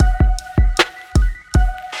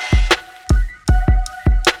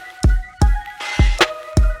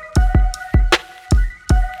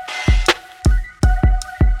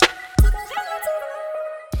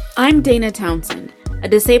I'm Dana Townsend, a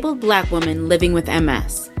disabled Black woman living with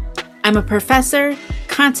MS. I'm a professor,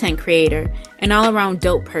 content creator, and all-around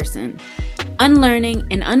dope person, unlearning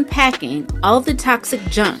and unpacking all of the toxic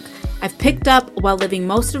junk I've picked up while living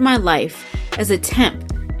most of my life as a temp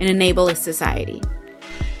in an ableist society.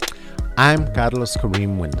 I'm Carlos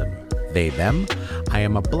Kareem Wyndham. They, them. I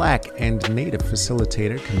am a Black and Native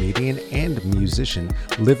facilitator, comedian, and musician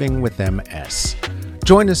living with MS.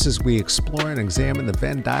 Join us as we explore and examine the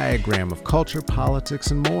Venn diagram of culture, politics,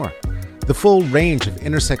 and more. The full range of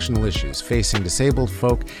intersectional issues facing disabled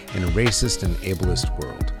folk in a racist and ableist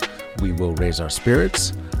world. We will raise our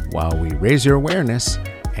spirits while we raise your awareness,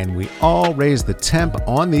 and we all raise the temp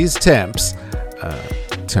on these temps,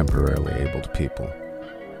 temporarily abled people,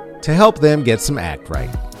 to help them get some act right.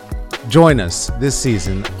 Join us this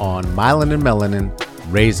season on Myelin and Melanin,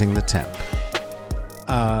 Raising the Temp.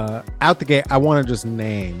 Out the gate, I want to just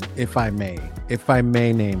name, if I may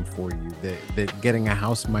name for you that getting a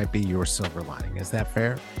house might be your silver lining. Is that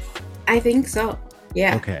fair? I think so.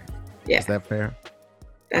 Yeah. Okay. Yeah. Is that fair?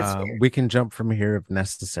 That's fair. We can jump from here if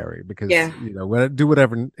necessary because, Yeah. do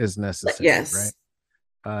whatever is necessary. Yes.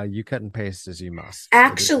 Right? You cut and paste as you must.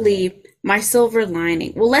 Actually, my silver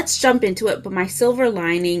lining, well, let's jump into it, but my silver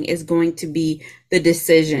lining is going to be the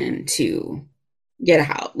decision to get a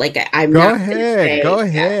house. Like, I'm Go not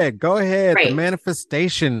ahead. Right. The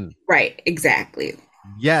manifestation. Right, exactly.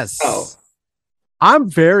 Yes. Oh. I'm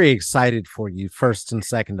very excited for you, first and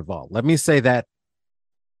second of all. Let me say that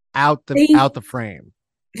out the frame.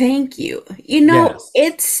 Thank you. Yes.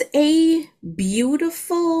 It's a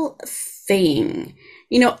beautiful thing,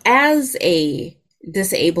 as a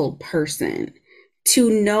disabled person,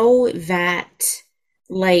 to know that,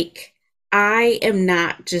 like, I am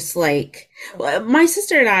not just like, my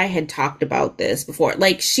sister and I had talked about this before.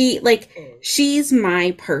 She's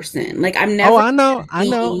my person. Like, I'm never. Oh, I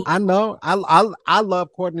know. I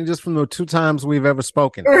love Courtney just from the 2 times we've ever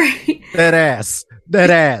spoken. Right. That ass.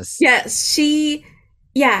 Yes,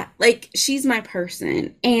 she's my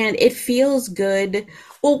person, and it feels good.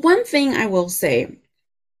 Well, one thing I will say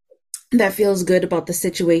that feels good about the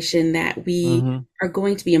situation that we are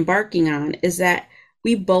going to be embarking on is that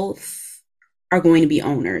we both are going to be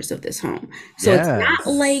owners of this home. So It's not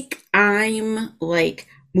like I'm like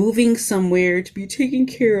moving somewhere to be taken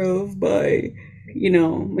care of by,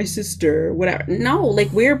 my sister, whatever. No, like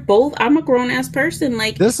I'm a grown ass person.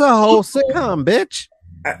 Like, this a whole sitcom, bitch.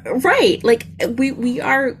 Right. Like, we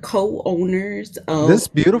are co-owners of this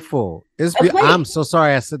beautiful. I'm so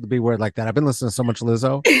sorry I said the B word like that. I've been listening to so much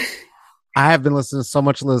Lizzo. I have been listening to so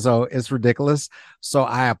much Lizzo. It's ridiculous. So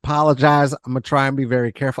I apologize. I'm going to try and be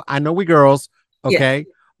very careful. I know we girls, okay? Yeah.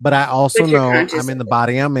 But I also know I'm in the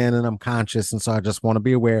body I'm in and I'm conscious. And so I just want to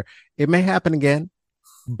be aware. It may happen again,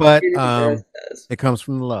 but it comes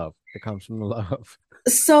from the love.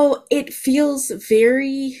 So it feels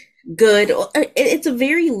very good. It's a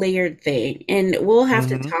very layered thing. And we'll have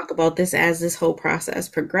to talk about this as this whole process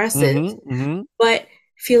progresses. But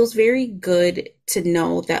feels very good to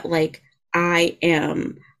know that, like,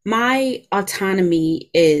 my autonomy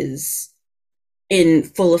is in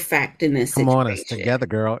full effect in this situation. Come on, it's together,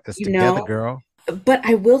 girl. Girl. But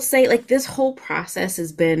I will say, like, this whole process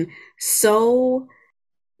has been so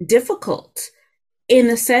difficult in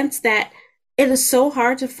the sense that it is so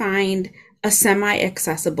hard to find a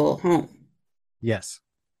semi-accessible home. Yes.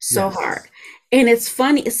 Hard. And it's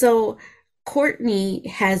funny. So Courtney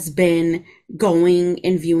has been going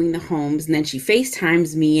and viewing the homes, and then she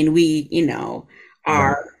FaceTimes me, and we,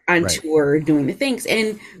 are on tour doing the things.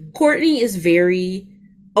 And Courtney is very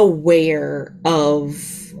aware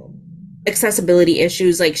of accessibility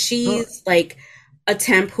issues. Like, she's like a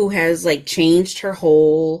temp who has like changed her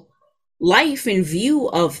whole life and view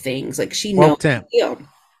of things. Like, she knows.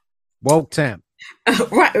 Woke temp.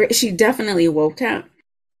 Right. She definitely woke temp.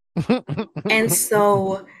 And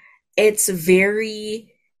so it's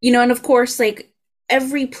very, and of course, like,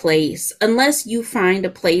 every place, unless you find a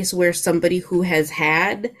place where somebody who has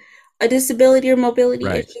had a disability or mobility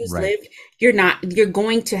issues lived, you're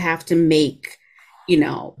going to have to make,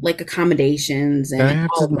 like, accommodations and have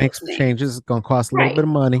to make some changes. It's going to cost a little bit of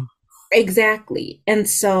money. Exactly. And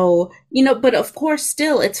so, but of course,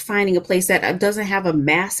 still, it's finding a place that doesn't have a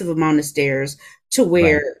massive amount of stairs to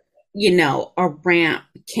where, a ramp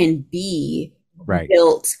can be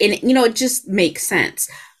built. And, it just makes sense.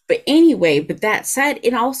 But anyway, but that said,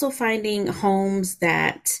 and also finding homes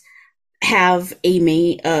that have a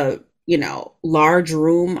main, large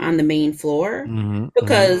room on the main floor,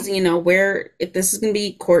 because, if this is going to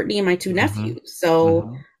be Courtney and my 2 nephews.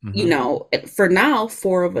 So, for now,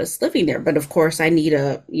 4 of us living there. But of course, I need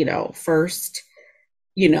a, first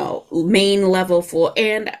main level for,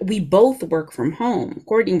 and we both work from home.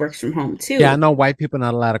 Courtney works from home Yeah, I too. know white people are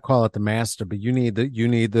not allowed to call it the master, but you need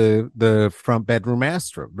the front bedroom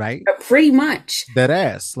master, right? Pretty much. That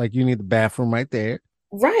ass. Like you need the bathroom right there.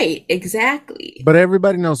 Right, exactly. But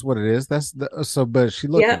everybody knows what it is. That's the so but she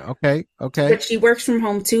looking. Yep. Okay, okay. But she works from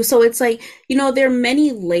home too. So it's like, there are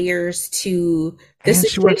many layers to the And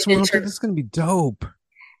she works situation. from home too. This is gonna be dope.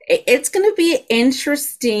 It's going to be an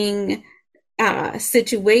interesting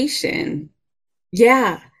situation.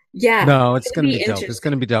 Yeah. Yeah. No, It's it's going to gonna be be dope. It's interesting.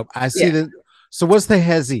 gonna be dope. I see Yeah. that. So what's the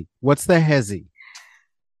hezzy? What's the hezzy?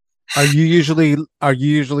 Are you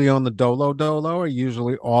usually on the dolo dolo? Or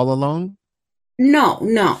usually all alone? No,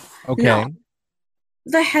 no, no. Okay.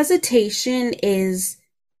 The hesitation is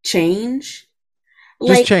change. Just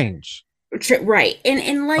Like, change. right.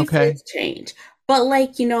 And life Okay. is change. But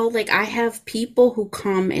like, like I have people who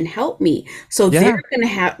come and help me. So they're Yeah. gonna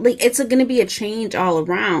have like it's gonna be a change all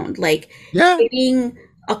around. Like Yeah. getting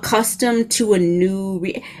accustomed to a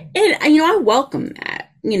and I welcome that.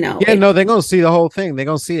 Yeah, no, they're gonna see the whole thing. They're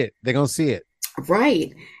gonna see it. They're gonna see it.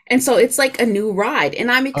 Right. And so it's like a new ride.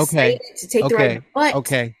 And I'm excited Okay. to take the ride. Okay. But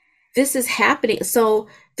Okay. this is happening. So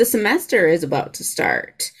the semester is about to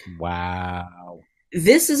start. Wow.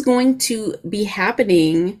 This is going to be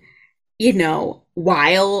happening,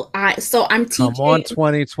 while I'm Come on, teaching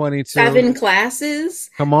 2022. 7 classes.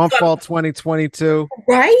 Come on, So, fall 2022.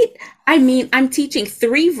 right? I mean, I'm teaching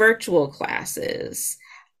 3 virtual classes.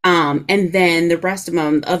 And then the rest of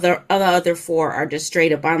them, other 4 are just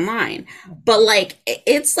straight up online. But like,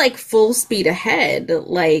 it's like full speed ahead.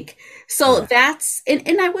 Like, so Yeah.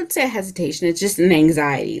 and I would say hesitation. It's just an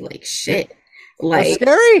anxiety. Like, Yeah. shit. That's Like,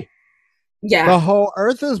 scary. yeah, The whole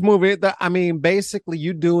earth is moving. I mean, basically,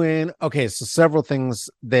 you doing okay. So, several things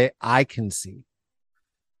that I can see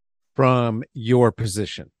from your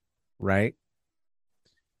position, right?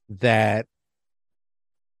 That,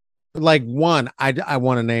 like, one, I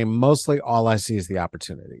want to name mostly all I see is the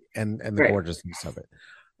opportunity and the right, gorgeousness of it.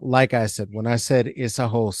 Like I said, when I said it's a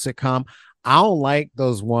whole sitcom, I don't like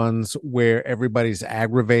those ones where everybody's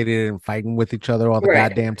aggravated and fighting with each other all the right,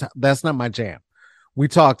 goddamn time. That's not my jam. We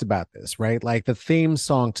talked about this, right? Like the theme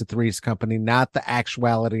song to Three's Company, not the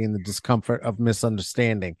actuality and the discomfort of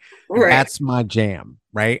misunderstanding. right, That's my jam,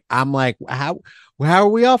 right? I'm like, how are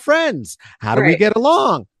we all friends? How do we right. get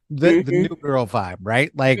along? The Hmm. new girl vibe,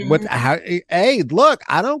 right? Like what Hmm. how hey, look,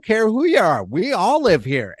 I don't care who you are. We all live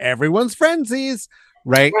here. Everyone's friendsies,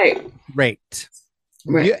 right? Right, Great.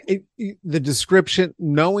 right, The description,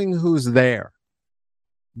 knowing who's there,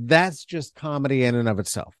 that's just comedy in and of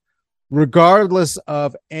itself regardless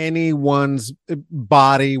of anyone's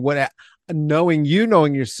body, what knowing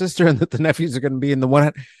your sister and that the nephews are going to be in the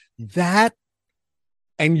one that,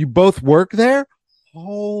 and you both work there.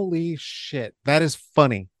 Holy shit, that is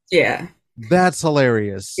funny. yeah, That's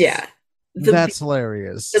hilarious. yeah. The That's the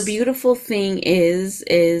hilarious. beautiful thing is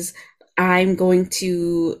I'm going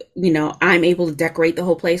to, I'm able to decorate the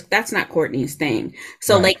whole place. That's not Courtney's thing.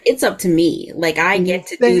 So Right. like it's up to me. Like I get It's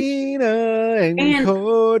to do Dana and and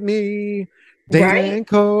Courtney. Dana right? and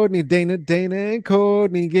Courtney. Dana and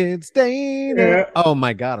Courtney gets Dana. Yeah. Oh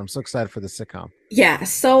my God. I'm so excited for the sitcom. Yeah,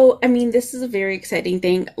 so I mean, this is a very exciting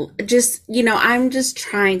thing. Just, I'm just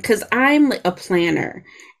trying because I'm like a planner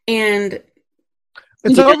and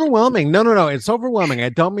It's you know, overwhelming. No, no, no. It's overwhelming. I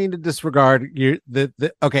don't mean to disregard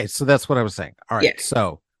the okay, so that's what I was saying. All yeah. right.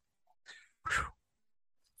 So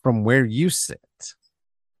from where you sit,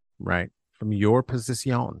 right? From your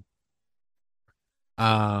position,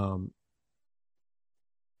 um,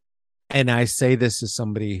 and I say this as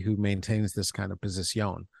somebody who maintains this kind of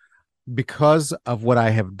position because of what I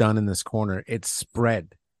have done in this corner, it's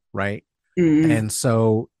spread, right? Mm, And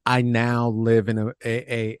so I now live in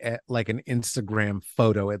a like an Instagram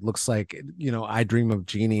photo. It looks like, I dream of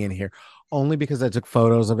Jeannie in here only because I took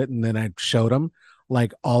photos of it and then I showed them.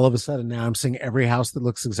 Like all of a sudden now I'm seeing every house that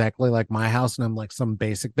looks exactly like my house, and I'm like some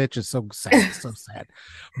basic bitch. It's so sad. It's so sad.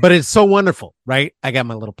 But it's so wonderful, right? I got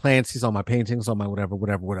my little plants, all my paintings, all my whatever,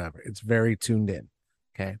 whatever, whatever. It's very tuned in.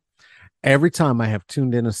 Okay. Every time I have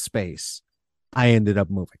tuned in a space, I ended up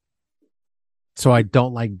moving. So I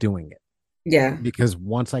don't like doing it yeah. because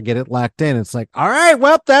once I get it locked in, it's like, all right,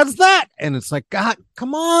 well, that's that. And it's like, God,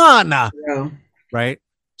 come on. Yeah. Right.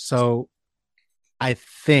 So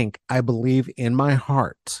I believe in my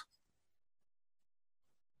heart.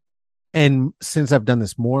 And since I've done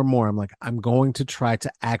this more and more, I'm like, I'm going to try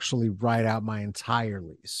to actually write out my entire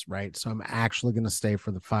lease. Right. So I'm actually going to stay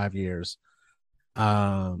for the 5 years,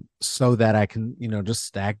 so that I can, just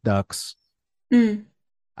stack ducks. Mm,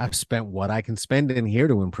 I've spent what I can spend in here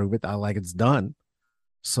to improve it. I like it's done.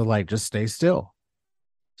 So like just stay still.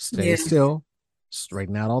 stay Yeah. still,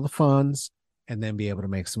 straighten out all the funds, and then be able to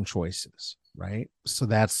make some choices, right? So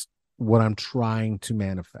that's what I'm trying to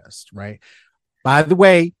manifest, right? By the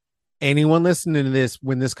way, anyone listening to this,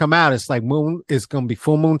 when this come out, it's like moon, it's going to be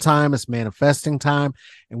full moon time, it's manifesting time,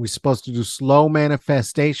 and we're supposed to do slow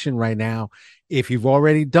manifestation right now. If you've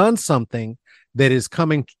already done something that is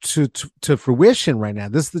coming to fruition right now,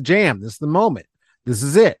 this is the jam, this is the moment, this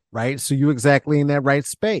is it, right? So you exactly in that right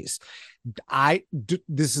space.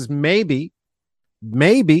 This is maybe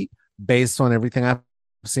based on everything I've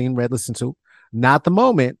seen, read, listened to, not the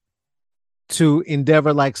moment to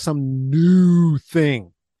endeavor like some new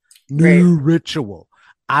thing, Right. new ritual.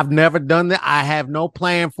 I've never done that. I have no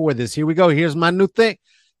plan for this. Here we go. Here's my new thing.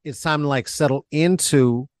 It's time to like settle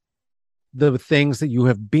into the things that you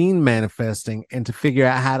have been manifesting and to figure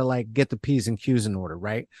out how to like get the P's and Q's in order,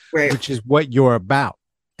 right? Right. Which is what you're about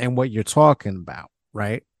and what you're talking about,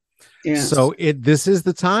 right? Yes. So this is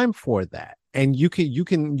the time for that. And you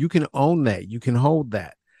can own that. You can hold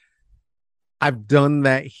that. I've done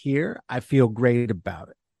that here. I feel great about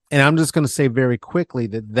it. And I'm just going to say very quickly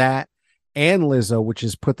that and Lizzo, which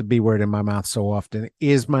has put the B word in my mouth so often,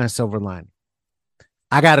 is my silver lining.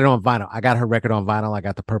 I got it on vinyl. I got her record on vinyl. I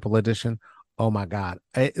got the purple edition. Oh my God.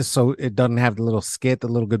 So it doesn't have the little skit, the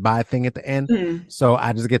little goodbye thing at the end. Mm. So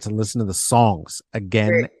I just get to listen to the songs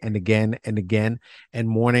again Right. and again and again. And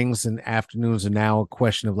mornings and afternoons are now a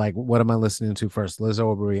question of like, what am I listening to first,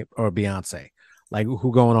 Lizzo or Beyonce? Like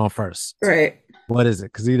who going on first? Right. What is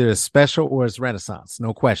it? Because either it's special or it's Renaissance.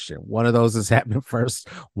 No question. One of those is happening first.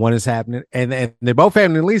 One is happening, and they both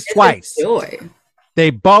happening at least It's a twice. joy. They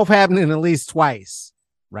both happening at least twice,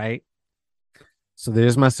 right? So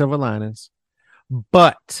there's my silver linings.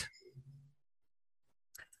 But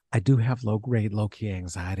I do have low key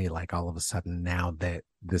anxiety, like all of a sudden now that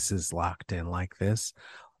this is locked in like this,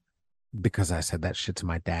 because I said that shit to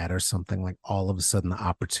my dad or something. Like all of a sudden the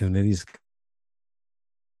opportunities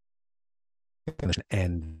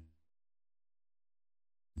and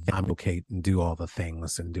advocate and do all the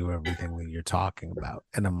things and do everything that you're talking about.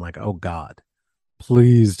 And I'm like, oh God,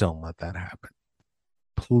 please don't let that happen.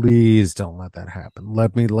 Please don't let that happen.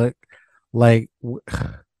 Let me like let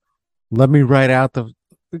me write out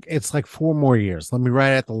it's like 4 more years. Let me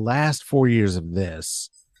write out the last 4 years of this.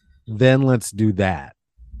 Then let's do that.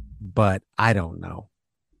 But I don't know.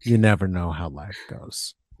 You never know how life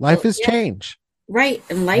goes. Life Well, is yeah. change. Right.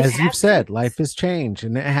 And life As you've happens. said, life is change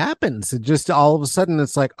and it happens. It just all of a sudden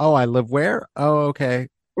it's like, oh, I live where? Oh, okay. I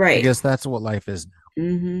Right. guess that's what life is.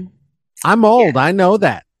 Mm-hmm. I'm Yeah. old. I know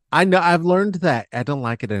that. I know I've learned that. I don't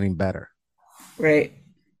like it any better. Right.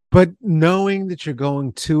 But knowing that you're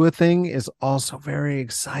going to a thing is also very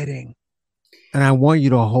exciting. And I want you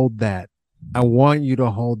to hold that. I want you to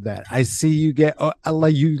hold that. I see you get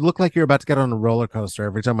like you look like you're about to get on a roller coaster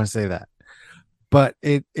every time I say that. But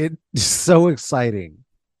it's so exciting.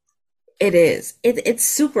 It is. It's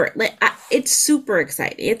super like it's super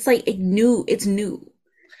exciting. It's like new. It's new.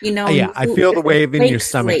 Yeah, I New. feel the It's a wave in your blank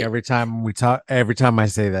stomach slate. every time we talk. Every time I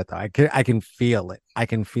say that, though, I can feel it. I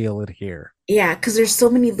can feel it here. Yeah, because there's so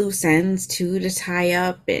many loose ends too to tie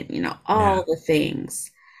up, and Yeah. all the things.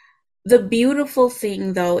 The beautiful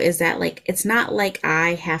thing though is that like it's not like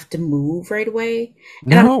I have to move right away,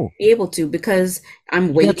 and I'm not No, be able to because I'm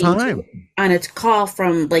you got waiting time. to on a call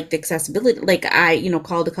from like the accessibility. Like I,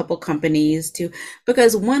 called a couple companies to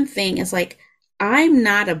because one thing is like I'm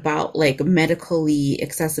not about like medically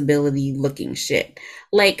accessibility looking shit.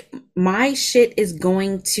 Like my shit is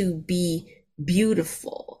going to be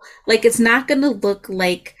beautiful. Like it's not gonna look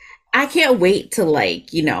like I can't wait to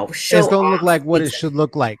like, It's show gonna look off like what it these. should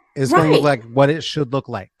look like. It's gonna look Right, like what it should look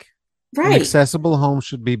like. An right. accessible home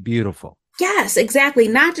should be beautiful. Yes, exactly.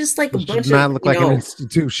 Not just like a It should bunch of, not look like an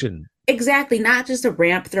institution. exactly, not just a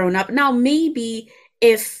ramp thrown up. Now, maybe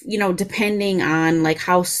if, depending on like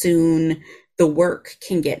how soon the work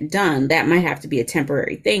can get done, that might have to be a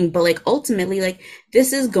temporary thing. But like ultimately, like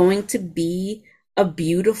this is going to be a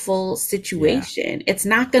beautiful Yeah. situation. It's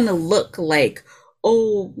not going to look like,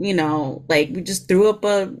 oh, like we just threw up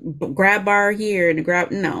a grab bar here and a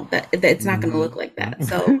grab. No, that's not going to look Mhm. like that.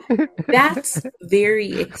 So that's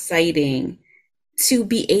very exciting to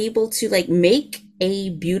be able to like make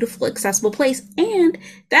a beautiful accessible place, and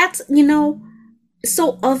that's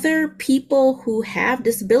so other people who have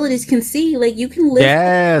disabilities can see like you can live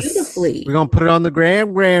Yes. We're beautifully. gonna put it on the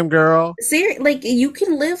gram, girl. Like you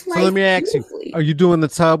can live So let life me ask you, are beautifully. you doing the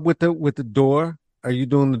tub with the door? Are you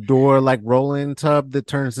doing the door like roll-in tub that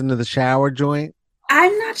turns into the shower joint?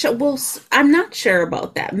 I'm not sure. Well, I'm not sure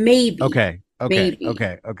about that. Maybe, Okay, okay, maybe.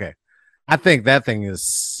 okay, okay. I think that thing is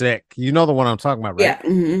sick. You know the one I'm talking about, right? Yeah.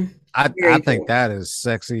 Hmm. I Very think cool. that is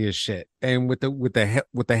sexy as shit. And with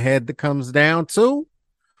the head that comes down too.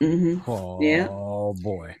 Yeah. Oh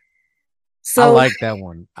boy. I So like that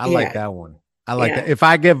one. I like yeah, that one. I like yeah. that. If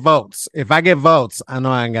I get votes, I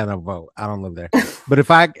know I ain't got no vote. I don't live there. But if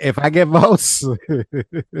I get votes, because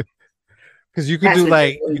That's what you're you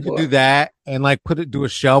going could do for. that and like do a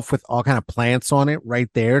shelf with all kind of plants on it right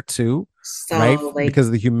there too, right? So like, Because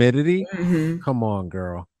of the humidity. mhm, Come on,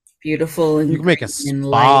 girl. beautiful You and can make a green and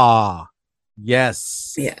light. spa.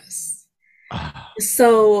 Yes. Yes.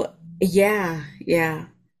 So yeah, yeah.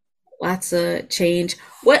 Lots of change.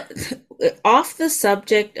 What off the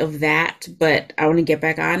subject of that, but I want to get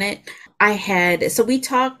back on it. I had so we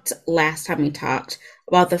talked last time we talked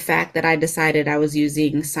about the fact that I decided I was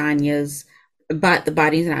using Sonia's but the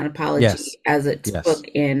body's not an apology Yes. as a Yes. book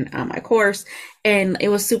in my course, and it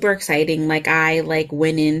was super exciting. Like I like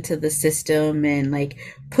went into the system and like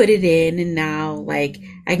put it in, and now like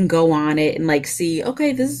I can go on it and like see,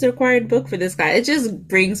 okay, this is a required book for this guy. It just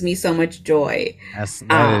brings me so much joy That is to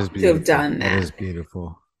have beautiful. done That that. is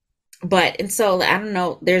beautiful. But and so I don't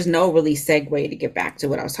know, there's no really segue to get back to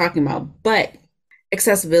what I was talking about, but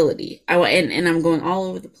accessibility. And I'm going all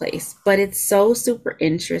over the place, but it's so super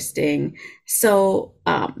interesting. So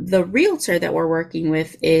the realtor that we're working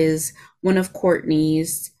with is one of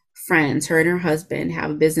Courtney's friends. Her and her husband have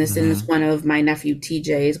a business, and it's Hmm. one of my nephew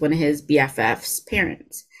TJ's, one of his BFF's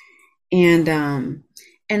parents.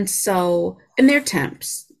 And so and they're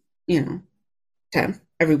temps, you know, temp.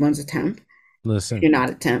 Everyone's a temp if Listen, you're not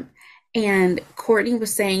a temp. And Courtney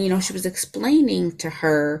was saying, she was explaining to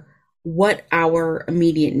her what our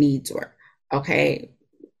immediate needs were. Okay,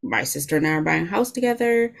 my sister and I are buying a house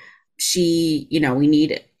together. We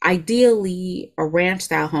need ideally a ranch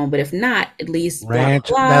style home, but if not, at least blah, ranch.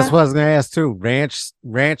 blah, That's blah. what I was gonna ask too.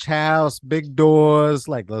 Ranch house, big doors.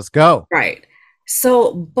 Like, let's go. Right.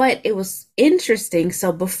 So, but it was interesting.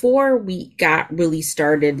 So before we got really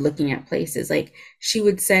started looking at places, like she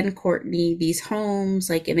would send Courtney these homes,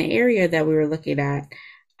 like in the area that we were looking at,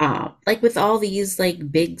 like with all these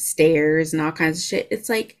like big stairs and all kinds of shit. It's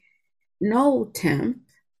like, no, Tim,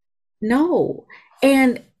 no.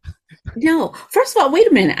 And no, first of all, wait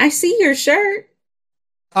a minute. I see your shirt.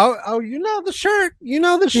 Oh, you know the shirt. You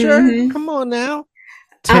know the shirt. Hmm. Come on now, Oh,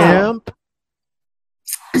 temp.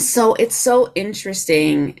 so it's so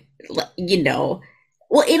interesting, you know.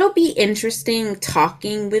 Well, it'll be interesting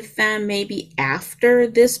talking with them maybe after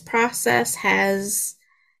this process has,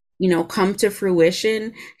 come to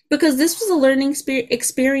fruition, because this was a learning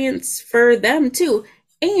experience for them too.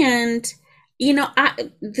 And,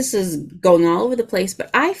 this is going all over the place,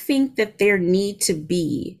 but I think that there need to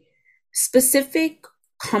be specific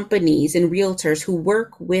companies and realtors who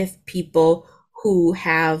work with people who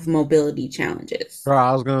have mobility challenges. Bro,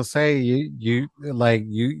 I was gonna say you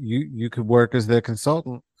could work as their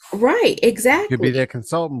consultant. Right, You could be their exactly.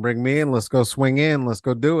 consultant. Bring me in. Let's go swing in. Let's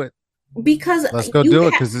go do it. Because Let's go you do it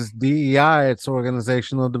have, because it's DEI. It's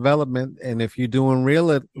organizational development. And if you're doing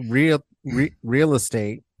real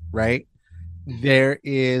estate, right, there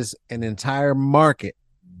is an entire market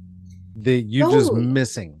that you just totally,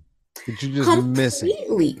 missing. That you just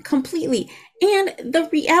missing completely. And the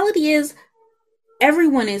reality is,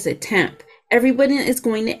 everyone is a temp. Everyone is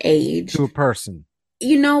going to age, to a person.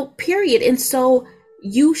 period. And so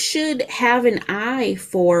you should have an eye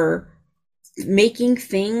for making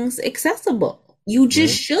things accessible. You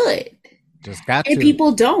just Right? should. Just got And to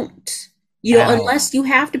people don't, at all. unless you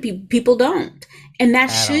have to, people don't. And that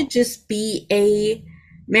At should all. just be a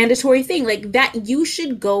mandatory thing. Like that, you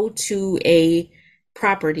should go to a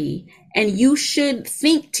property and you should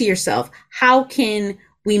think to yourself, how can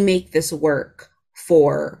we make this work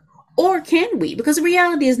for, or can we? Because the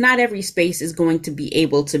reality is not every space is going to be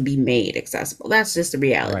able to be made accessible. That's just the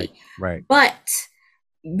reality. Right. Right. But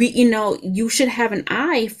you should have an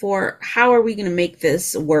eye for how are we going to make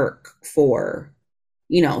this work for,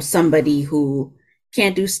 somebody who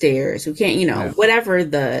can't do stairs, who can't, Yeah. whatever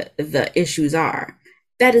the issues are.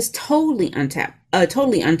 That is totally untapped, a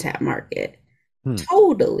totally untapped market. Hmm.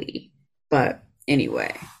 Totally. But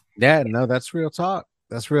anyway. Yeah, no, that's real talk.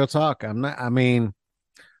 That's real talk. I mean,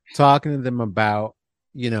 talking to them about,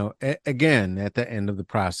 again, at the end of the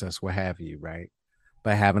process, what have you, right?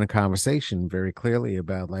 By having a conversation very clearly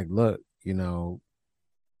about like, look,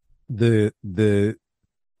 the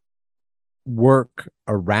work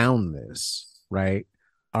around this, right?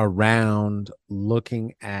 Around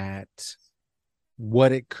looking at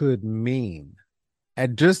what it could mean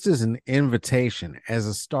and just as an invitation, as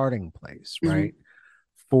a starting place, Mhm. right?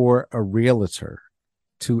 For a realtor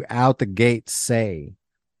to out the gate say,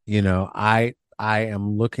 I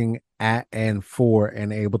am looking at and for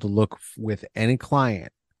and able to look with any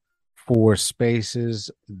client for spaces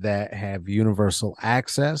that have universal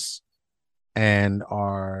access and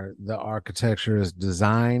are the architecture is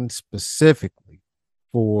designed specifically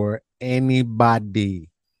for anybody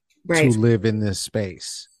to Right. live in this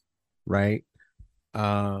space, right?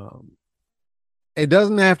 Um, it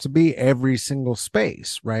doesn't have to be every single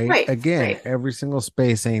space, right? Right. Again, Right. every single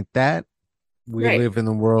space ain't that. We Right. live in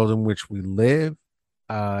the world in which we live.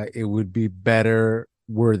 It would be better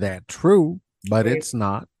were that true, but Right. it's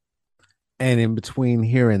not. And in between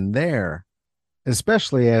here and there,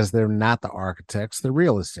 especially as they're not the architects, they're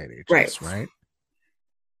real estate Right. agents, right?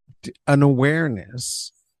 An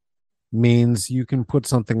awareness means you can put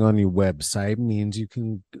something on your website, means you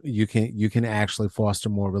can actually foster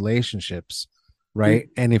more relationships, Mm, right?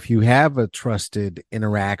 And if you have a trusted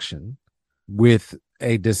interaction with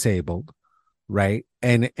a disabled, right,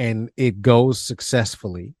 and it goes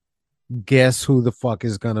successfully, guess who the fuck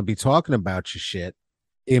is going to be talking about your shit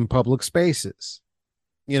in public spaces?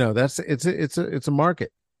 That's it's a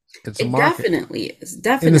market. It's a it market. definitely is. In the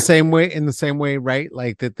Definitely. same way, right?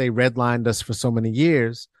 Like that they redlined us for so many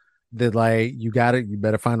years that like you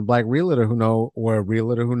better find a black realtor who know or a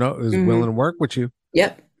realtor who know is willing Hmm. to work with you,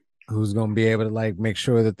 Yep. who's gonna be able to like make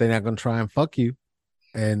sure that they're not gonna try and fuck you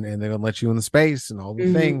and they're gonna let you in the space and all the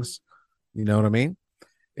Hmm. things. You know what I mean?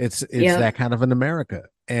 It's Yep. that kind of an America.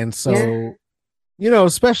 And Yeah. so,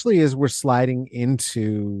 especially as we're sliding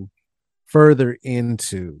into further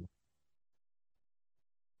into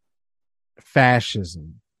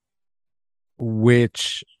fascism,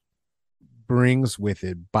 which brings with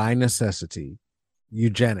it by necessity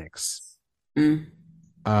eugenics, Mm.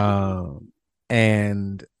 um,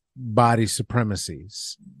 and body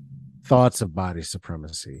supremacies, thoughts of body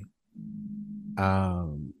supremacy.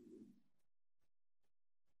 Um,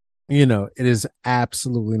 it is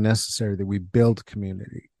absolutely necessary that we build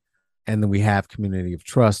community and that we have community of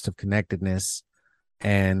trust, of connectedness,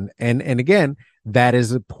 and again, that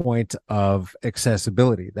is a point of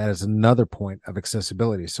accessibility. That is another point of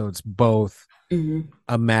accessibility. So it's both Hmm.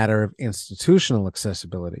 a matter of institutional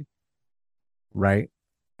accessibility, right?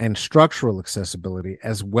 And structural accessibility,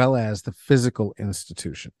 as well as the physical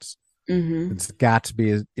institutions. Hmm. It's got to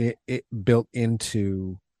be built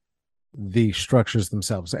into the structures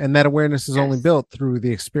themselves. And that awareness is only Yes. built through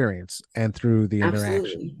the experience and through the interaction,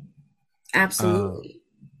 Absolutely. uh, Absolutely.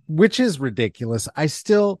 which is ridiculous. I'm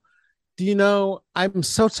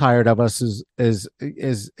so tired of us as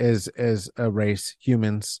a race,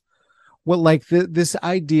 humans. Well, like this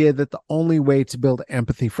idea that the only way to build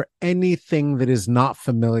empathy for anything that is not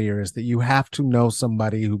familiar is that you have to know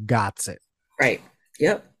somebody who got it. Right.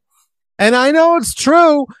 Yep. And I know it's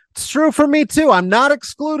true. It's true for me too. I'm not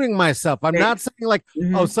excluding myself. I'm Right. not saying like,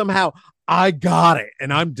 oh, Hmm. somehow I got it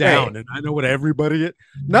and I'm Right. down and I know what everybody is.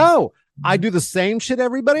 No, I do the same shit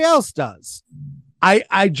everybody else does.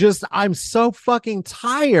 I'm so fucking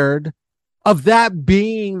tired of that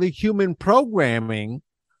being the human programming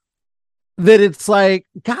that it's like,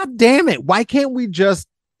 God damn it. Why can't we just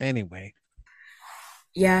anyway?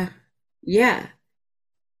 Yeah. Yeah.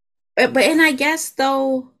 But and I guess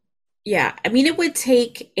though, yeah, I mean it would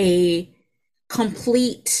take a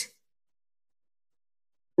complete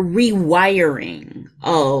rewiring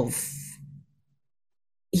of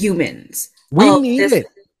humans We of need this. it.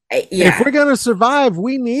 If Yeah, we're gonna survive,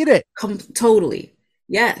 we need it. totally.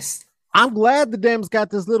 Yes. I'm glad the Dems got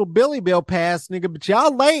this little Billy bill passed, nigga, but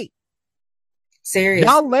y'all late. Y'all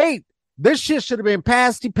Seriously. late. This shit should have been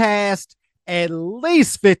passed at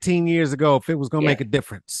least 15 years ago if it was gonna Yeah. make a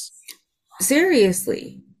difference.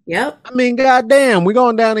 Seriously. Yep. I mean, goddamn, we're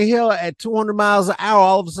going down a hill at 200 miles an hour.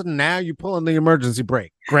 All of a sudden, now you're pulling the emergency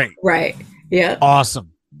brake. Great. Right. Yep.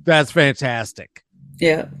 Awesome. That's fantastic.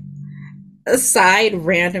 Yep. A side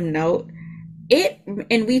random note. It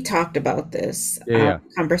and we talked about this Yeah.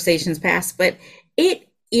 conversations past, but it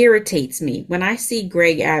irritates me when I see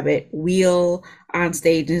Greg Abbott wheel on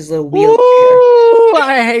stage in his little wheelchair. Ooh, It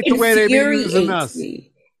I hate the way they be using infuriates us. me.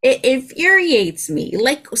 It infuriates me.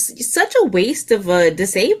 Like such a waste of a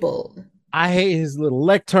disabled. I hate his little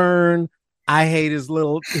lectern. I hate his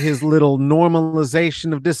little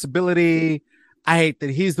normalization of disability. I hate that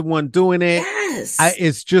he's the one doing it. Yes.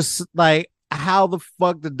 It's just like how the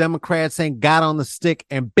fuck the Democrats ain't got on the stick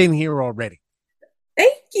and been here already.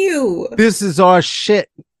 Thank you. This is our shit.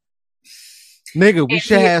 Nigga, we And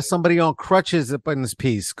should have somebody on crutches up in this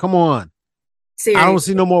piece. Come on. I don't see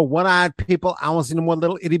seriously. no more one-eyed people. I don't see no more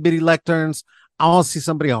little itty-bitty lecterns. I want to see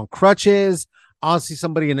somebody on crutches. I want to see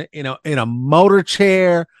somebody in a motor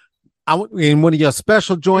chair. In one of your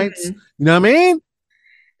special joints. Mhm. You know what I mean?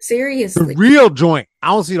 The Seriously. real joint. I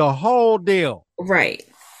don't see the whole deal. Right.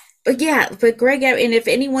 But yeah, but Greg Abbott, and if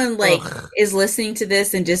anyone like Ugh. is listening to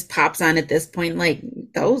this and just pops on at this point, like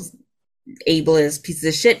those ableist pieces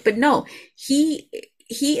of shit. But no, he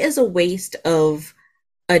he is a waste of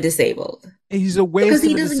a disabled He's a because waste of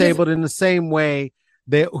he a doesn't give disabled in the same way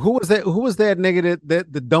that who was that nigga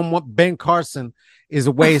that the dumb one Ben Carson is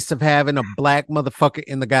a waste of having a black motherfucker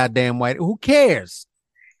in the goddamn white. Who cares?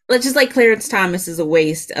 let's just like Clarence Thomas is a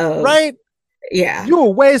waste of Right? yeah. You a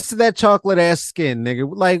waste of that chocolate ass skin, nigga.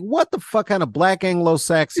 Like, what the fuck kind of black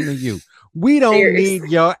Anglo-Saxon are you? We don't need Seriously.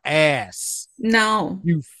 your ass. No.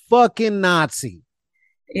 You fucking Nazi.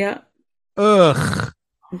 Yeah. Ugh.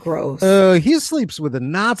 Gross. He sleeps with a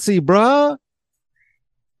Nazi, bruh.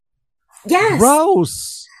 Yes.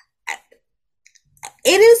 Gross.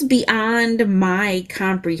 It is beyond my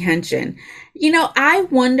comprehension. I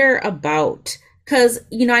wonder about because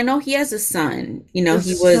I know he has a son. He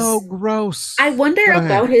It's so was gross. I wonder Go ahead.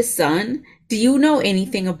 about his son. Do you know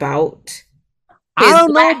anything about I his don't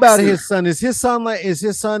know black about son? his son. Is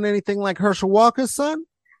his son anything like Herschel Walker's son?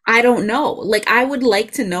 I don't know. Like, I would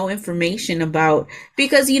like to know information about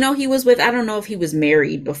because he was with, I don't know if he was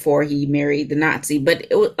married before he married the Nazi, but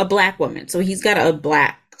it was a black woman. So he's got a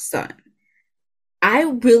black son. I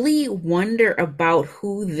really wonder about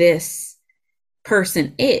who this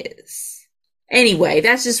person is. Anyway,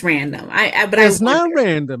 that's just random. But I It's wonder. not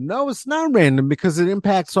random. No, it's not random because it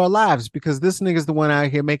impacts our lives. Because this nigga's the one out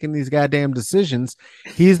here making these goddamn decisions.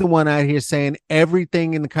 He's the one out here saying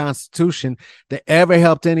everything in the Constitution that ever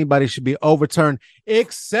helped anybody should be overturned,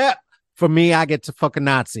 except for me. I get to fuck a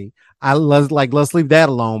Nazi. Let's leave that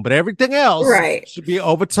alone. But everything else Right. should be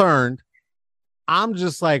overturned. I'm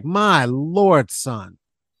just like, my Lord, son.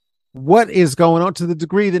 What is going on to the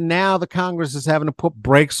degree that now the Congress is having to put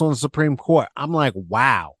brakes on the Supreme Court? I'm like,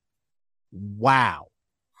 wow. Wow.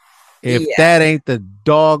 If Yeah. that ain't the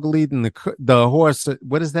dog leading the horse,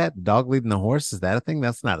 what is that? Dog leading the horse? Is that a thing?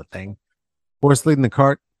 That's not a thing. Horse leading the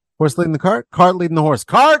cart. Horse leading the cart. Cart leading the horse.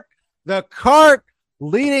 The cart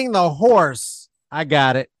leading the horse. I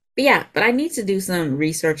got it. But yeah, but I need to do some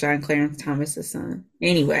research on Clarence Thomas's son.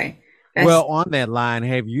 Anyway, that's Well, on that line,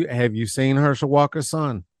 have you seen Herschel Walker's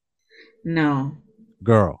son? no.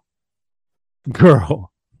 Girl,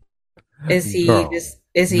 girl, Is he girl. just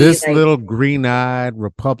is he This like little green-eyed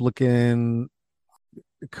Republican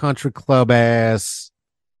country club ass,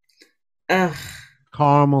 ugh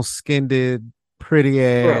caramel skinned, pretty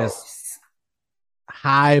ass, gross?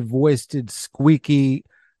 high voiced, squeaky.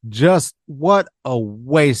 Just what a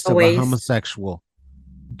waste A of a waste. homosexual.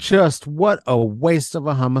 Just what a waste of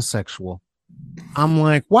a homosexual. I'm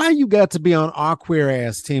like, why you got to be on our queer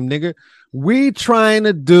ass team, nigga? We trying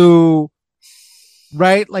to do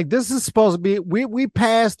right. Like this is supposed to be. We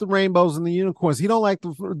passed the rainbows and the unicorns. He don't like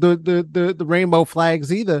the rainbow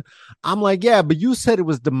flags either. I'm like, yeah, but you said it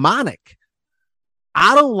was demonic.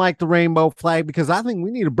 I don't like the rainbow flag because I think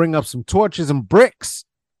we need to bring up some torches and bricks.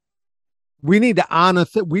 We need to honor.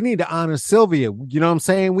 We need to honor Sylvia. You know what I'm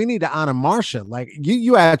saying? We need to honor Marsha. Like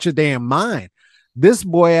you out your damn mind. This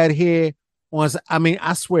boy out here was. I mean,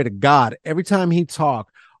 I swear to God, every time he talk,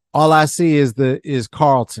 all I see is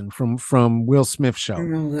Carlton from Will Smith show.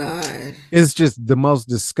 Oh God. It's just the most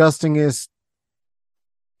disgustingest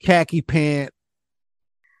khaki pant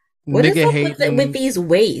What is nigga up with hating. these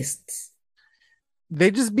wastes? They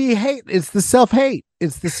just be hate. It's the self hate.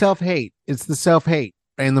 It's the self hate. It's the self hate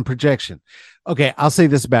and the projection. Okay, I'll say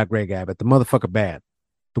this about Greg Abbott: the motherfucker bad.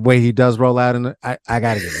 The way he does roll out, I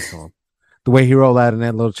gotta give it to him. The way he roll out in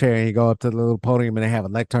that little chair and he go up to the little podium and they have a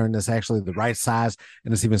lectern that's actually the right size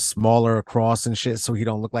and it's even smaller across and shit, so he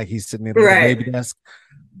don't look like he's sitting at a little Right. baby desk.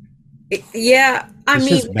 Yeah. I This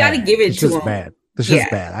mean, shit's we got to bad. give it This to shit's him. bad. This shit's Yeah,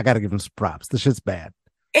 bad. I gotta give him some props. This shit's bad.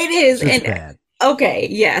 it This is. shit's And bad. okay,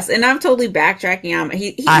 yes, and I'm totally backtracking on. I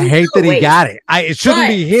He's hate still that a he waste, got it. It shouldn't but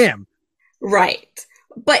be him. right.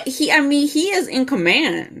 But I mean, he is in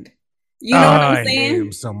command. Oh, You know what I'm I hate saying?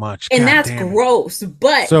 him so much. And God that's damn it. gross.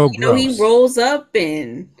 But So he gross. rolls up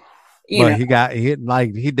and you But know,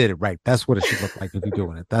 he did it right. That's what it should look like if you're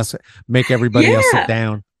doing it. That's make everybody else sit yeah,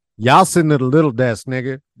 down. Y'all sitting at a little desk,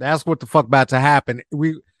 nigga. That's what the fuck about to happen.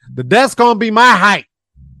 The desk gonna be my height.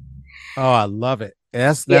 Oh, I love it.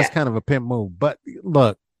 That's yeah, kind of a pimp move. But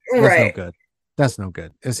look, that's no right, good. That's no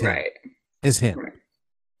good. It's him. right, It's him. right.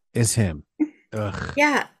 It's him. Ugh.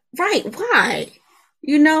 Yeah, right. Why?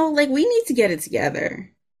 Like we need to get it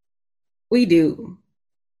together. We do.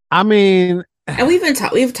 I mean, And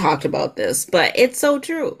we've talked about this, but it's so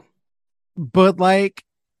true. but like,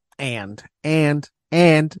 and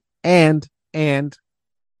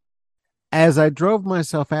as I drove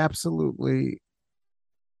myself absolutely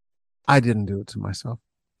I didn't do it to myself.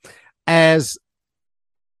 As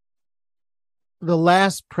the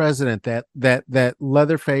last president, that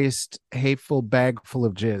leather-faced, hateful bag full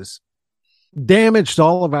of jizz damaged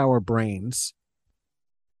all of our brains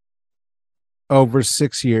over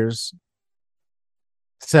 6 years,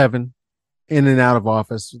 seven, in and out of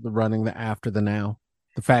office, the running, the after, the now.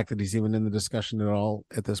 The fact that he's even in the discussion at all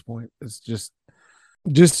at this point is just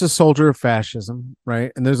a soldier of fascism,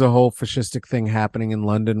 right? And there's a whole fascistic thing happening in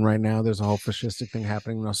London right now. There's a whole fascistic thing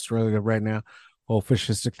happening in Australia right now. Whole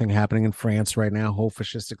fascistic thing happening in France right now. Whole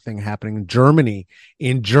fascistic thing happening in Germany.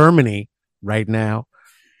 In Germany right now.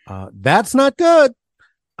 That's not good.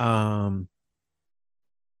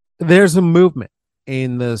 There's a movement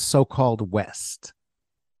in the so-called West.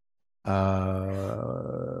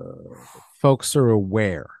 Folks are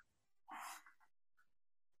aware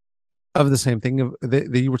of the same thing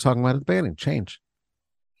that you were talking about at the beginning, change.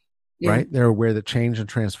 Yeah. Right? They're aware that change and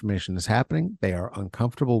transformation is happening. They are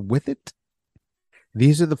uncomfortable with it.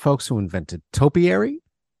 These are the folks who invented topiary,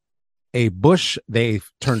 a bush. They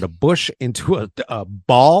turned a bush into a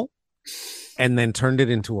ball and then turned it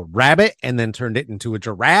into a rabbit and then turned it into a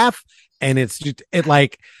giraffe. And it's just,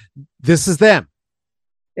 this is them.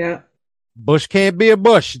 Yeah. Bush can't be a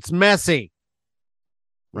bush. It's messy.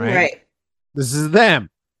 Right. This is them.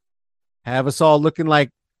 Have us all looking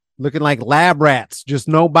like lab rats, just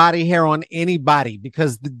no body hair on anybody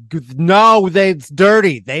because it's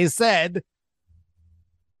dirty. They said,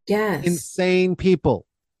 yes, insane people,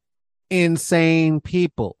 and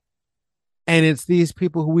it's these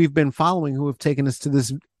people who we've been following who have taken us to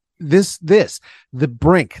this, the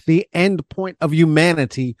brink, the end point of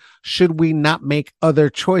humanity. Should we not make other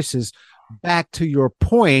choices? Back to your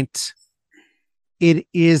point, it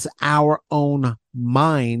is our own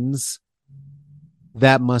minds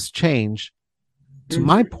that must change. To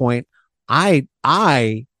my point, I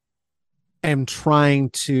am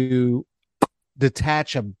trying to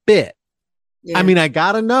detach a bit. Yeah. I mean, I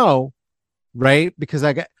gotta know, right? Because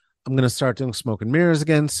I'm gonna start doing smoke and mirrors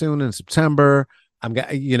again soon in September.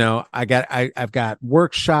 I've got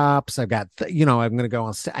workshops. I'm gonna go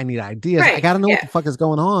on. I need ideas. Right. I gotta know what the fuck is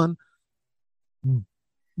going on.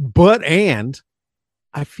 But I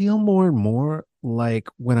feel more and more like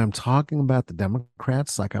when I'm talking about the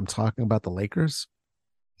Democrats, like I'm talking about the Lakers.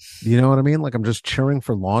 You know what I mean? Like I'm just cheering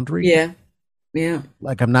for laundry. Yeah. Yeah.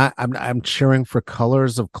 Like I'm cheering for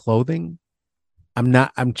colors of clothing.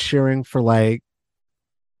 I'm cheering for are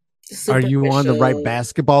you on the right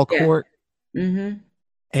basketball court? Yeah. Mm-hmm.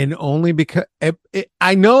 And only because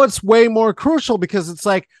I know it's way more crucial because it's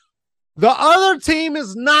like the other team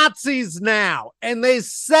is Nazis now. And they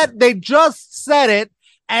just said it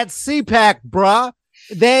at CPAC, bruh.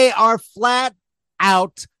 They are flat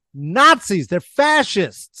out Nazis. They're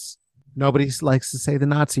fascists. Nobody likes to say the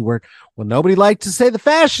Nazi word. Well, nobody liked to say the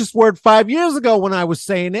fascist word 5 years ago when I was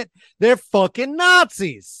saying it. They're fucking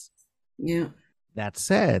Nazis. Yeah. That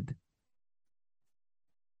said,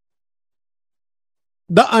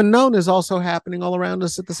 the unknown is also happening all around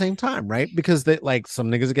us at the same time, right? Because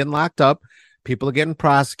some niggas are getting locked up, people are getting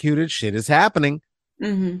prosecuted, shit is happening.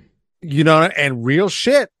 Mm-hmm. And real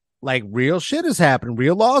shit is happening.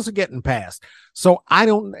 Real laws are getting passed. So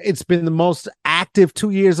it's been the most active 2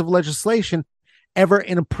 years of legislation ever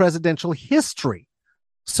in a presidential history.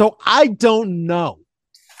 So I don't know.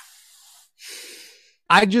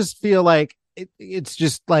 I just feel like it's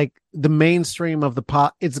just like the mainstream of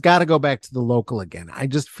it's got to go back to the local again. I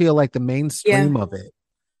just feel like the mainstream of it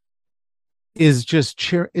is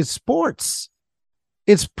just it's sports.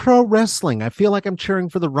 It's pro wrestling. I feel like I'm cheering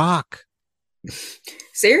for The Rock.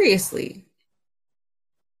 Seriously.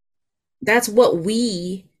 That's what when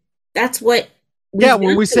we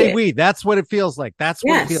say we, that's what it feels like. That's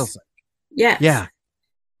what it feels like. Yes. Yeah.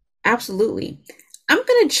 Absolutely. I'm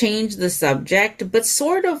going to change the subject, but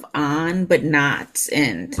sort of on, but not.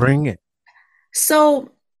 And bring it.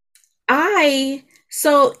 So I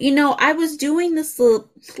was doing this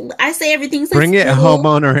I say everything's bring it,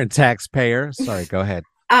 homeowner and taxpayer. Sorry, go ahead.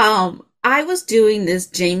 I was doing this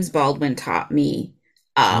James Baldwin Taught Me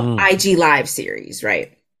IG Live series,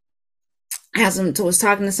 right? Was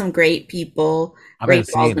talking to some great people, great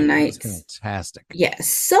Baldwinites. It's fantastic. Yes.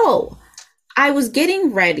 So I was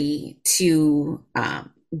getting ready to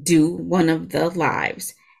do one of the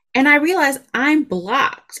lives, and I realized I'm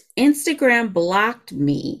blocked. Instagram blocked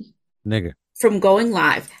me from going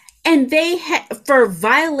live. And they for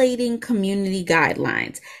violating community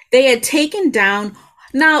guidelines. They had taken down.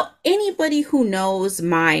 Now, anybody who knows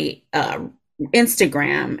my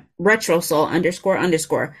Instagram,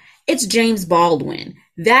 retrosoul__, it's James Baldwin.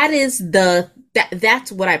 That is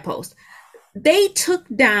that's what I post. They took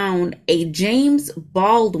down a James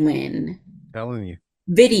Baldwin Telling you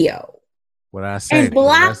video what I say. and The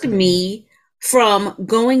blocked rest of it, me from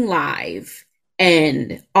going live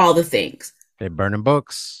and all the things. they burning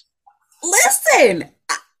books. Listen,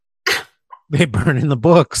 They burning the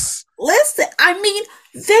books. listen. I mean,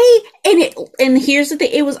 and here's the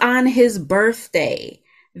thing. It was on his birthday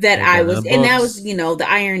that They I burning was, the and that was, books. the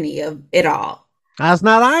irony of it all. That's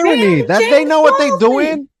not irony. And That they James know what they Baldwin,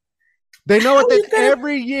 doing. They know how what are they you gonna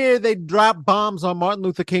every year they drop bombs on Martin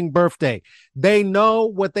Luther King birthday. They know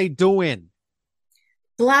what they doing.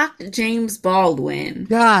 block James Baldwin?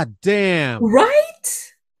 God damn.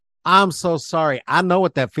 Right? I'm so sorry. I know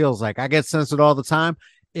what that feels like. I get censored all the time.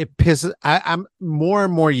 It pisses. I'm more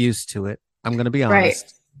and more used to it. I'm going to be Right.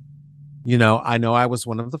 honest. I know I was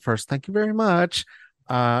one of the first. Thank you very much.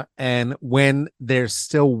 And when there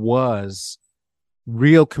still was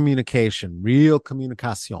real communication, real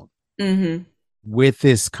communication Mm-hmm. with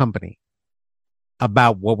this company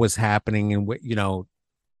about what was happening and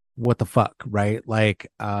what the fuck, right? Like,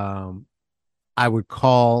 I would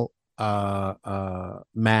call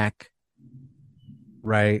Mac,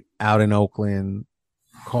 right, out in Oakland,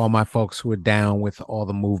 call my folks who were down with all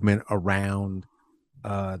the movement around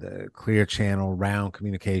the Clear Channel, around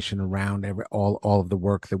communication, around all of the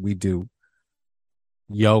work that we do.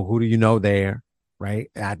 Yo, who do you know there?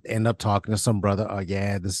 Right. I'd end up talking to some brother. Oh,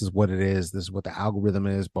 yeah, this is what it is. This is what the algorithm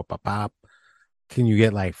is. Bop, bop, bop. Can you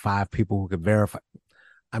get like 5 people who can verify?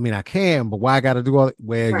 I mean, I can, but why I got to do all that?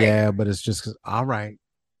 Well, Right. yeah, but it's just all right.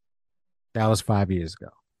 That was 5 years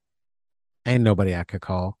ago. Ain't nobody I could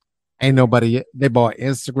call. Ain't nobody. They bought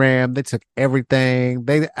Instagram. They took everything.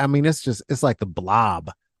 I mean, it's like the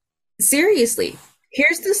blob. Seriously,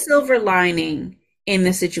 here's the silver lining in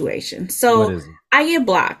the situation. What So is it? I get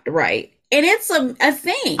blocked, right? And it's a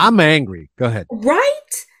thing, I'm angry. Go ahead.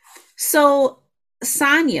 right? So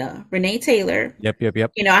Sonya, Renee Taylor, Yep, yep,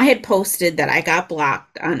 yep. I had posted that I got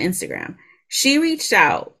blocked on Instagram. She reached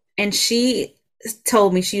out and she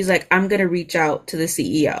told me, she's like, I'm going to reach out to the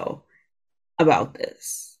CEO about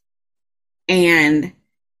this. And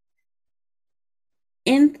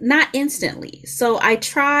not instantly. So I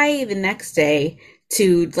try the next day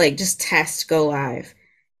to like just test go live.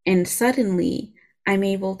 And suddenly I'm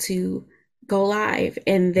able to go live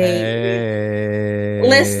and they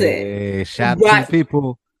listen. Hey, shout to the Right,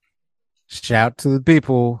 people. Shout to the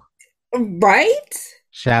people. right?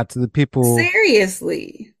 Shout to the people.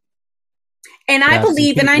 Seriously. And I Shout to the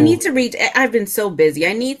believe, and I need people. to reach, I've been so busy.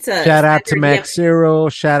 I need to Shout send out to her DM. Max Zero.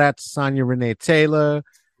 Shout out to Sonya Renee Taylor.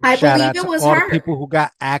 I Shout believe out it to was all the her people who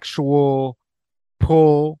got actual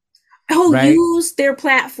pull, who right? used their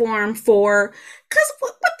platform for, because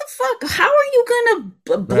what the fuck? How are you going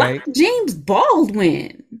to block Right? James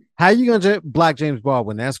Baldwin? How you gonna block James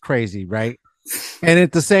Baldwin? That's crazy, right? And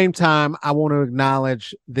at the same time, I want to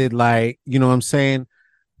acknowledge that, like, you know what I'm saying?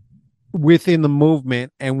 Within the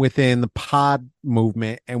movement and within the pod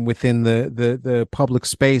movement and within the public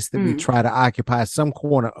space that we Mm. try to occupy some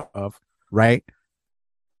corner of, right?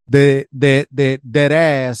 That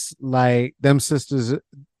ass, like them sisters,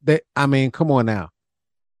 that I mean, come on now.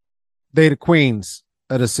 They the queens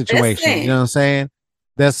of the situation. You know Listen, what I'm saying?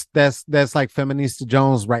 That's like Feminista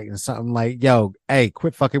Jones writing something like, yo, hey,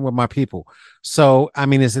 quit fucking with my people. So I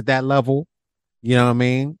mean, is it that level? You know what I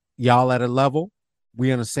mean? Y'all at a level.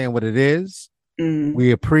 We understand what it is. mm,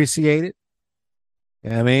 We appreciate it. You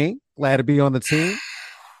know what I mean? Glad to be on the team.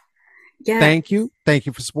 yeah, Thank you. Thank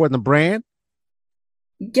you for supporting the brand.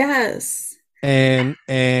 yes, And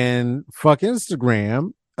fuck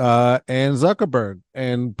Instagram and Zuckerberg.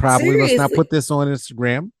 And probably let's not seriously, put this on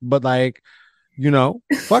Instagram, but like,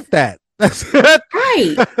 fuck that.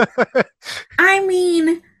 right. I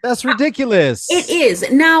mean, That's it ridiculous. is.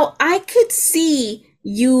 Now, I could see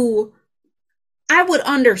you, I would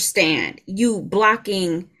understand you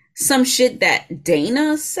blocking some shit that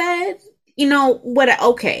Dana said. What?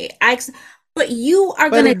 Okay, but you are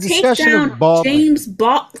But gonna a take discussion of down Baldwin. James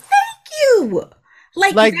Ball. Thank you.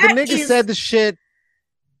 Like Like the that nigga is said the shit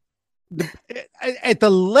at the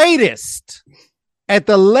latest. At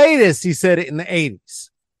the latest, he said it in the 80s.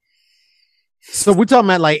 So we're talking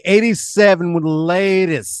about like 87 with the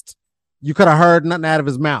latest. You could have heard nothing out of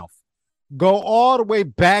his mouth. Go all the way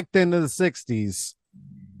back then to the 60s.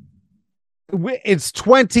 It's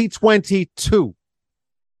 2022.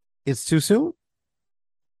 It's too soon.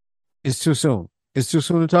 It's too soon. It's too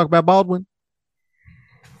soon to talk about Baldwin.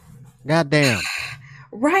 God damn.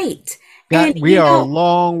 right. God, And we are a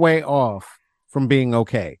long way off from being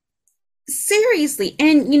okay. seriously,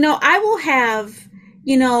 and I will have,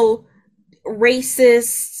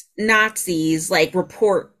 racist Nazis like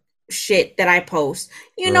report shit that I post.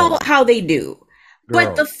 You Girl. know how they do. Girl.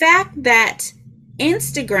 But the fact that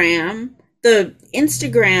the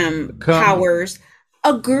Instagram powers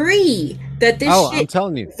agree that this shit I'm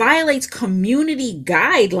telling you, violates community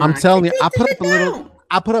guidelines. I'm telling you, I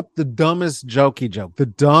put up the dumbest jokey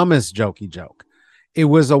joke. It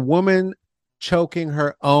was a woman choking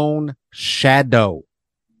her own shadow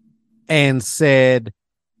and said,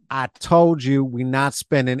 I told you we're not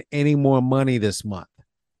spending any more money this month.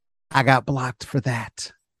 I got blocked for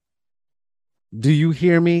that. Do you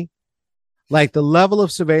hear me? Like the level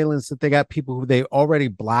of surveillance that they got people who they already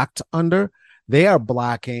blocked under, they are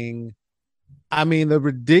blocking. I mean, the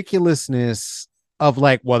ridiculousness of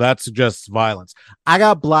like, well, that suggests violence. I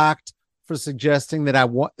got blocked for suggesting that I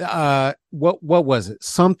want, what was it?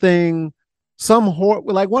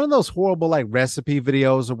 Like one of those horrible like recipe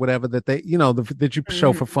videos or whatever that they, that you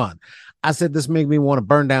show for fun. I said, this made me want to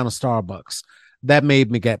burn down a Starbucks. That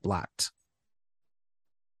made me get blocked.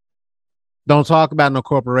 Don't talk about no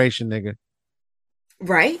corporation, nigga.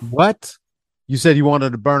 Right. What? You said you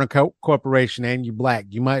wanted to burn a corporation and you black.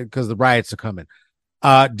 You might, because the riots are coming.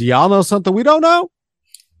 Do y'all know something we don't know?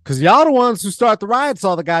 Because y'all the ones who start the riots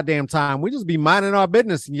all the goddamn time. We just be minding our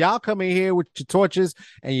business. And y'all come in here with your torches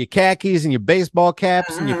and your khakis and your baseball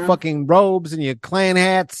caps and your fucking robes and your Klan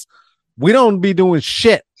hats. We don't be doing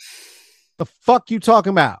shit. The fuck you talking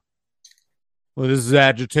about? Well, this is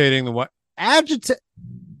agitating the what?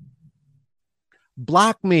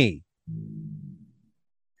 Block me.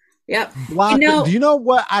 Yep. Block. Do you know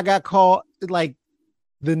what I got called? Like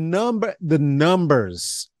the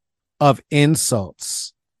numbers of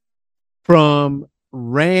insults from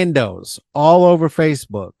randos all over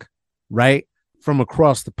Facebook, right? From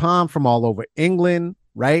across the pond, from all over England,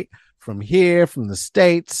 right? From here, from the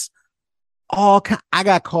States. I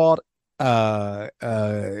got called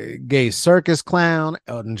gay circus clown,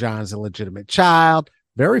 Elton John's illegitimate child.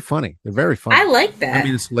 Very funny. They're very funny. I like that. I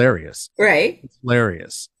mean, it's hilarious. Right. It's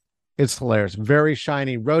hilarious. It's hilarious. Very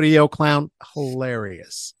shiny rodeo clown.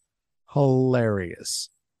 Hilarious.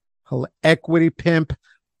 Equity pimp.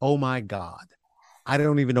 Oh my God. I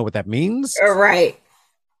don't even know what that means. Right.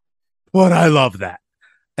 But I love that.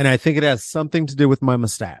 And I think it has something to do with my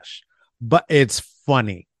mustache. But it's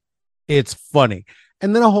funny. It's funny.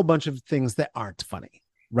 And then a whole bunch of things that aren't funny.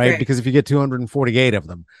 Right? Because if you get 248 of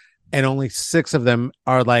them and only 6 of them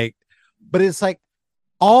are like, but it's like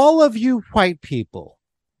all of you white people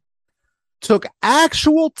took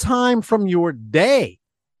actual time from your day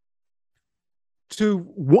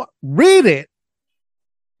to read it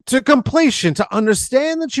to completion, to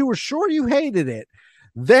understand that you were sure you hated it,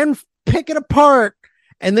 then pick it apart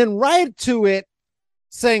and then write to it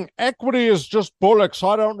saying equity is just bullocks.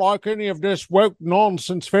 I don't like any of this woke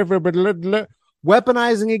nonsense.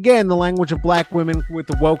 Weaponizing again the language of black women with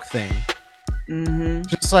the woke thing. Mm-hmm.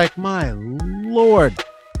 Just like, my Lord.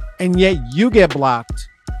 And yet you get blocked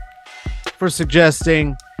for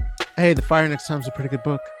suggesting, hey, The Fire Next Time's a pretty good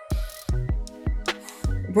book.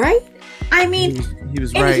 Right? I mean, he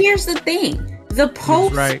was and right. Here's the thing. The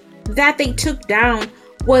post that they took down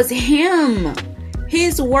was him.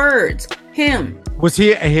 His words. Him. Was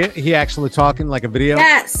he actually talking like a video?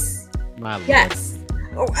 Yes. My Lord. Yes.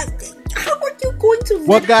 How are you going to...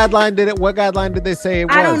 What guideline did they say it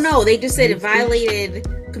was? I don't know. They just said it violated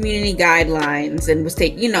community guidelines and was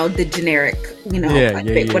taking, the generic,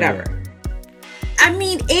 whatever. Yeah. I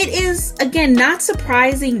mean, it is, again, not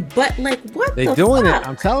surprising, but like, what they doing it.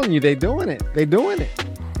 I'm telling you, they doing it.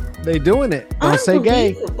 Don't say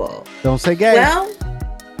gay. Don't say gay. Well,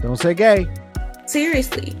 don't say gay.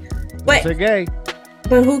 Seriously. Don't say gay.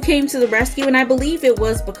 But who came to the rescue? And I believe it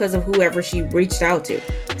was because of whoever she reached out to.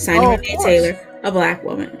 Signing Renee Taylor, a black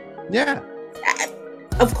woman. Yeah.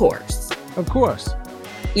 Of course.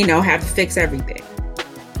 Have to fix everything.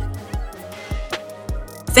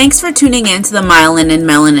 Thanks for tuning in to the Myelin and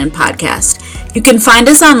Melanin podcast. You can find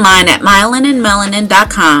us online at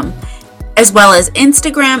myelinandmelanin.com, as well as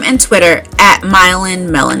Instagram and Twitter at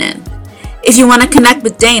myelinmelanin. If you want to connect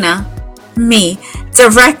with Dana, me,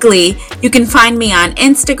 directly, you can find me on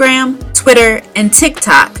Instagram, Twitter, and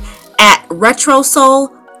TikTok at retrosoul__.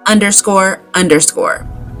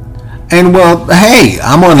 And well, hey,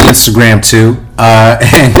 I'm on Instagram too.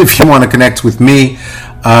 And if you want to connect with me,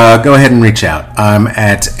 go ahead and reach out. I'm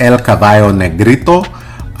at El Caballo Negrito.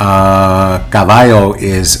 Caballo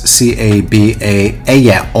is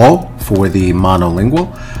Cabao for the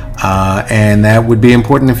monolingual. And that would be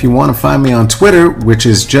important if you want to find me on Twitter, which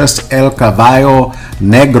is just El Caballo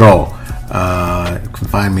Negro. You can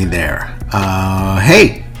find me there.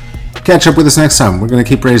 Hey, catch up with us next time. We're going to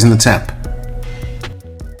keep raising the temp.